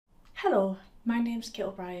Hello, my name's Kate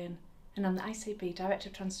O'Brien and I'm the ICB Director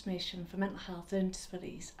of Transformation for Mental Health, Learning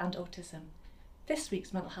Disabilities and Autism. This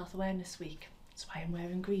week's Mental Health Awareness Week, that's why I'm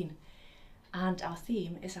wearing green, and our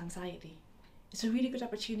theme is anxiety. It's a really good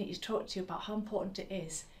opportunity to talk to you about how important it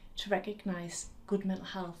is to recognise good mental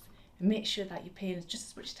health and make sure that you're paying just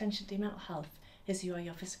as much attention to your mental health as you are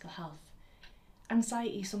your physical health.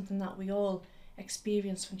 Anxiety is something that we all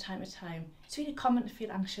experience from time to time. It's really common to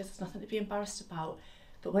feel anxious, there's nothing to be embarrassed about.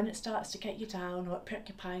 But when it starts to get you down or it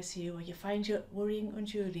preoccupies you or you find you're worrying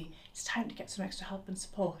unduly, it's time to get some extra help and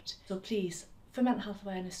support. So please, for Mental Health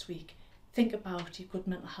Awareness Week, think about your good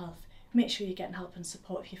mental health. Make sure you're getting help and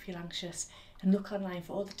support if you feel anxious, and look online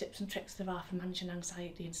for all the tips and tricks there are for managing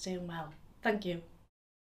anxiety and staying well. Thank you.